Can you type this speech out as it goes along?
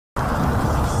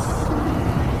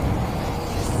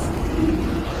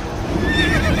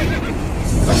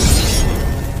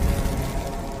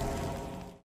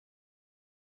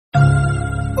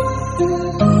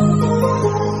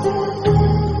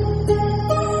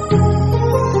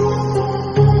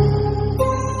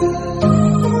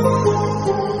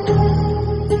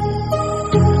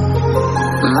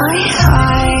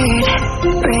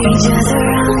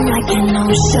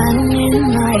ocean in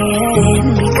my head,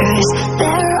 because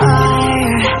there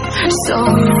are so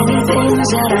many things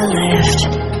that I left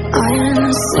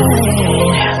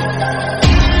unsaid.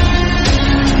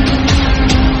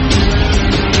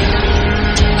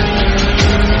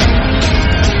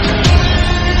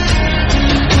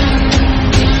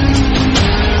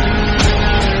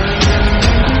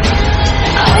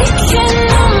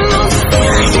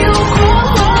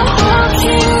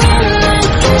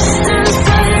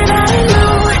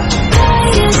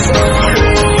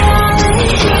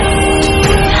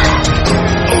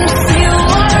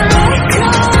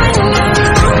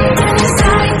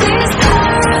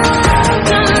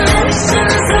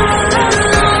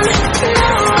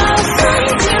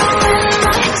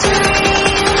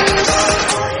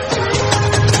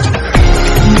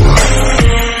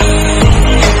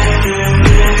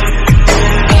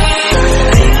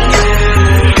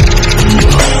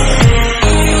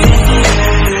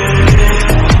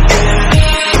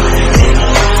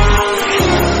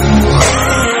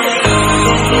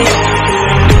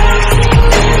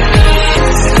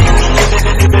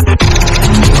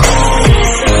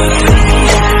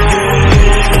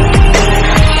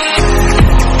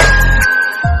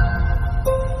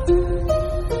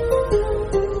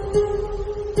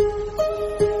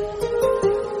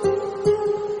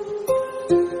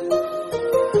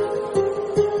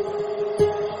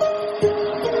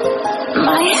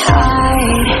 My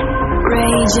heart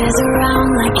rages around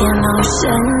like an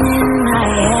ocean in my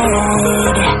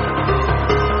head.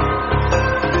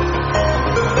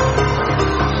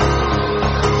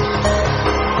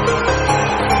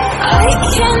 I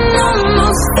can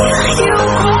almost feel you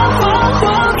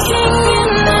walking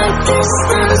in the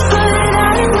distance, but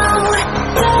I know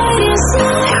that it's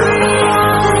not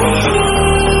reality.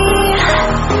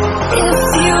 If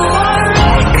you are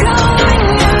echoing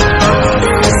around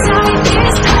inside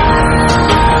these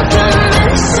parallel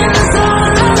dimensions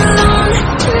all alone,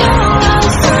 now I'll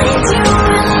find you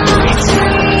in my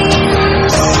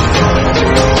dreams.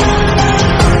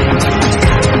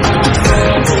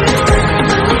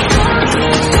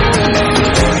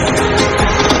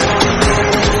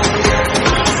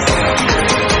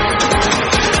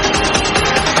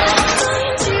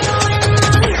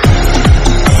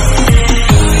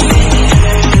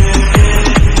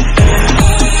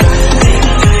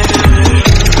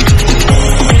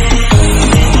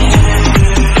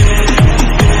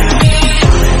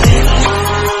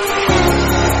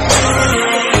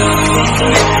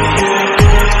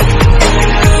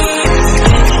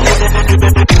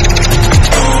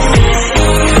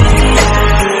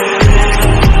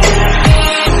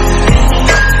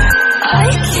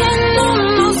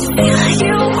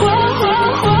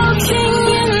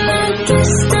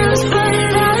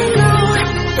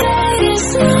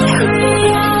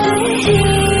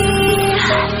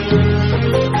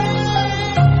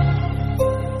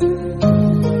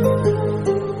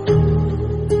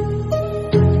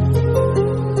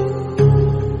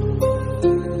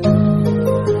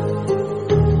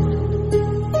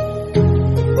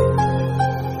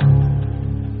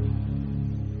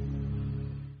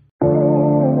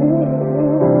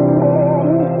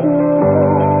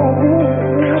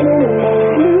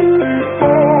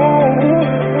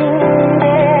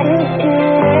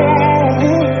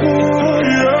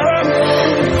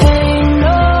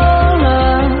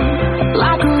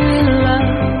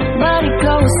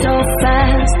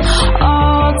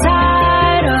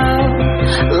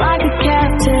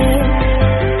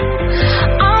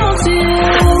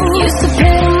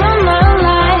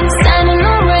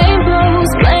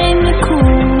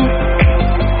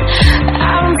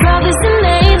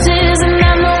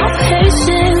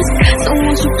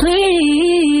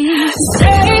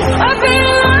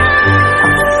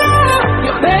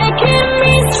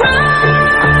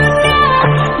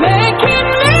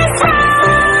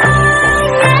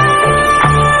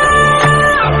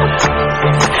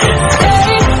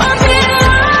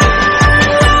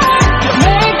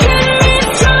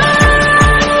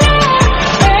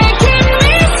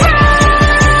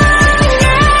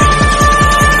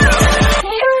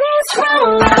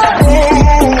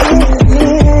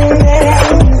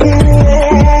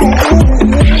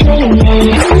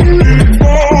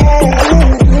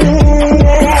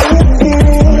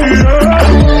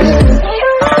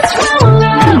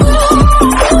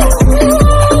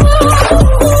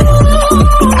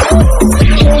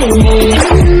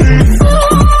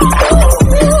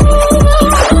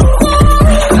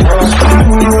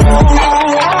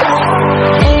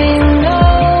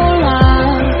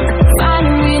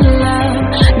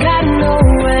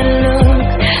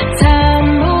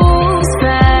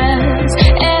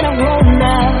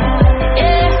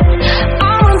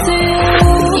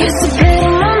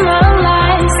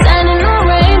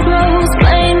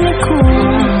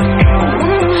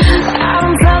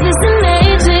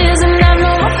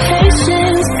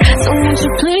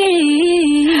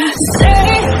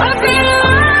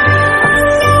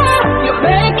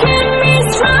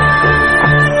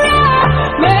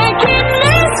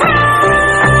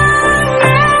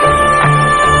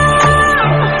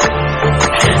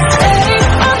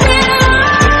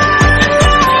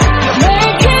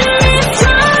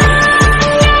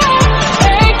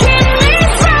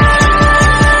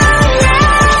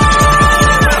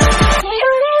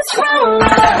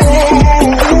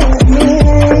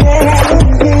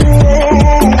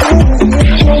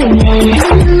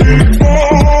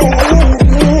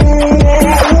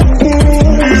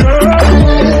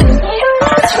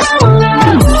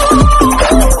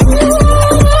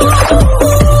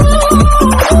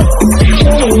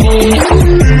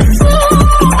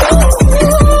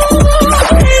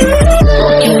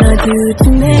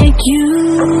 to make you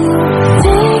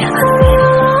think of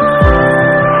your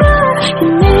love.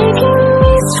 You're making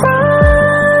me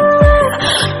stronger,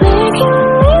 making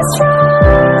me stronger.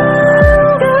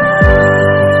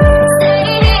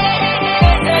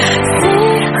 Think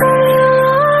of your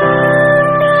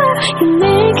love. You're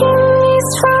making me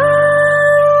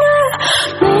stronger,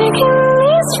 making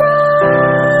me stronger.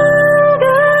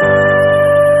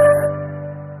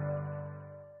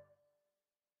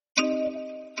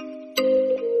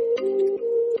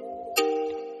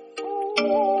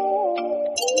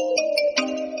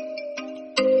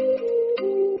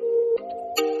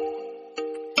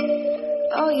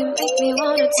 Oh, you make me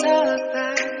wanna talk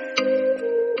back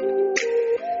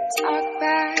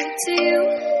to you.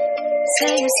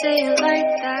 Say it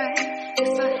like that.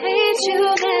 If I hate you,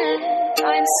 then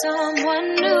find someone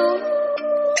new.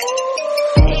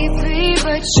 Baby,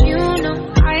 but you know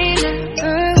I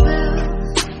never will.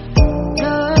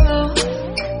 No,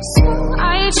 so I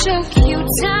choke you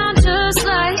down just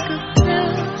like a pill.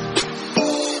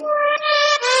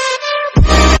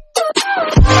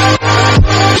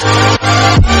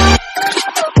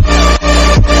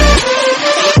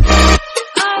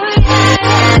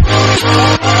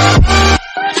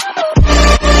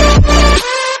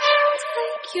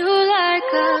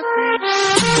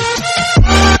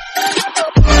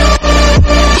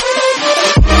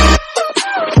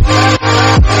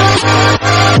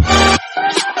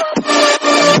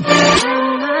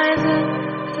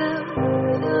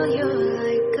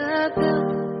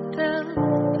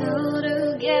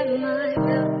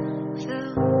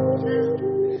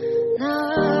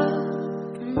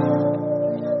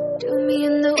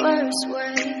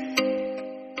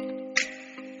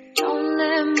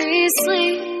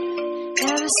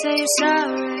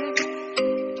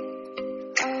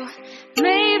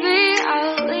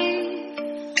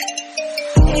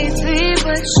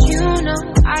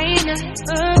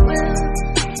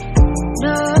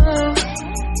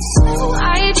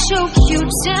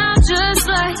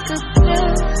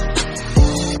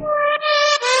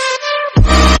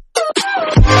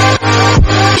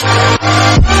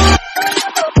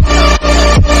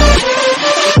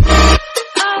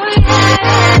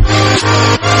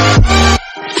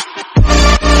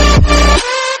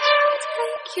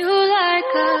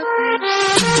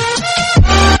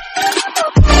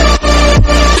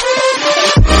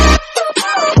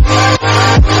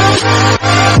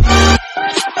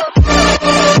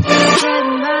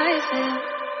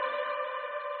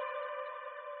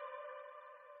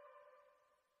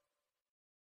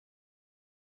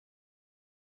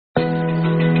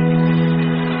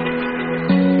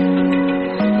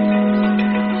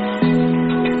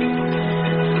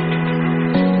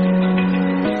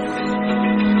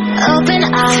 Open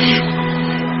eye,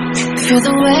 feel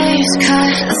the waves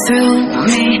cut through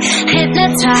me,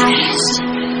 hypnotized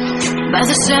by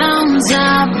the sounds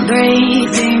I'm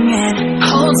breathing in.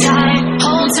 Hold tight,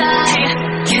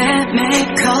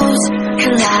 chemicals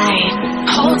collide.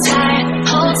 Hold tight,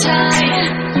 hold tight,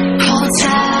 hold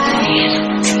tight.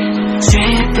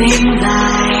 Dripping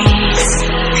lights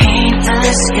paint the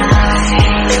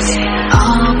skies,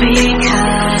 all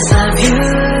because of you.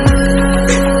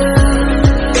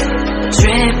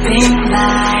 Dripping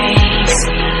lights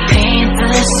paint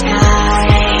the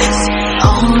skies,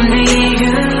 only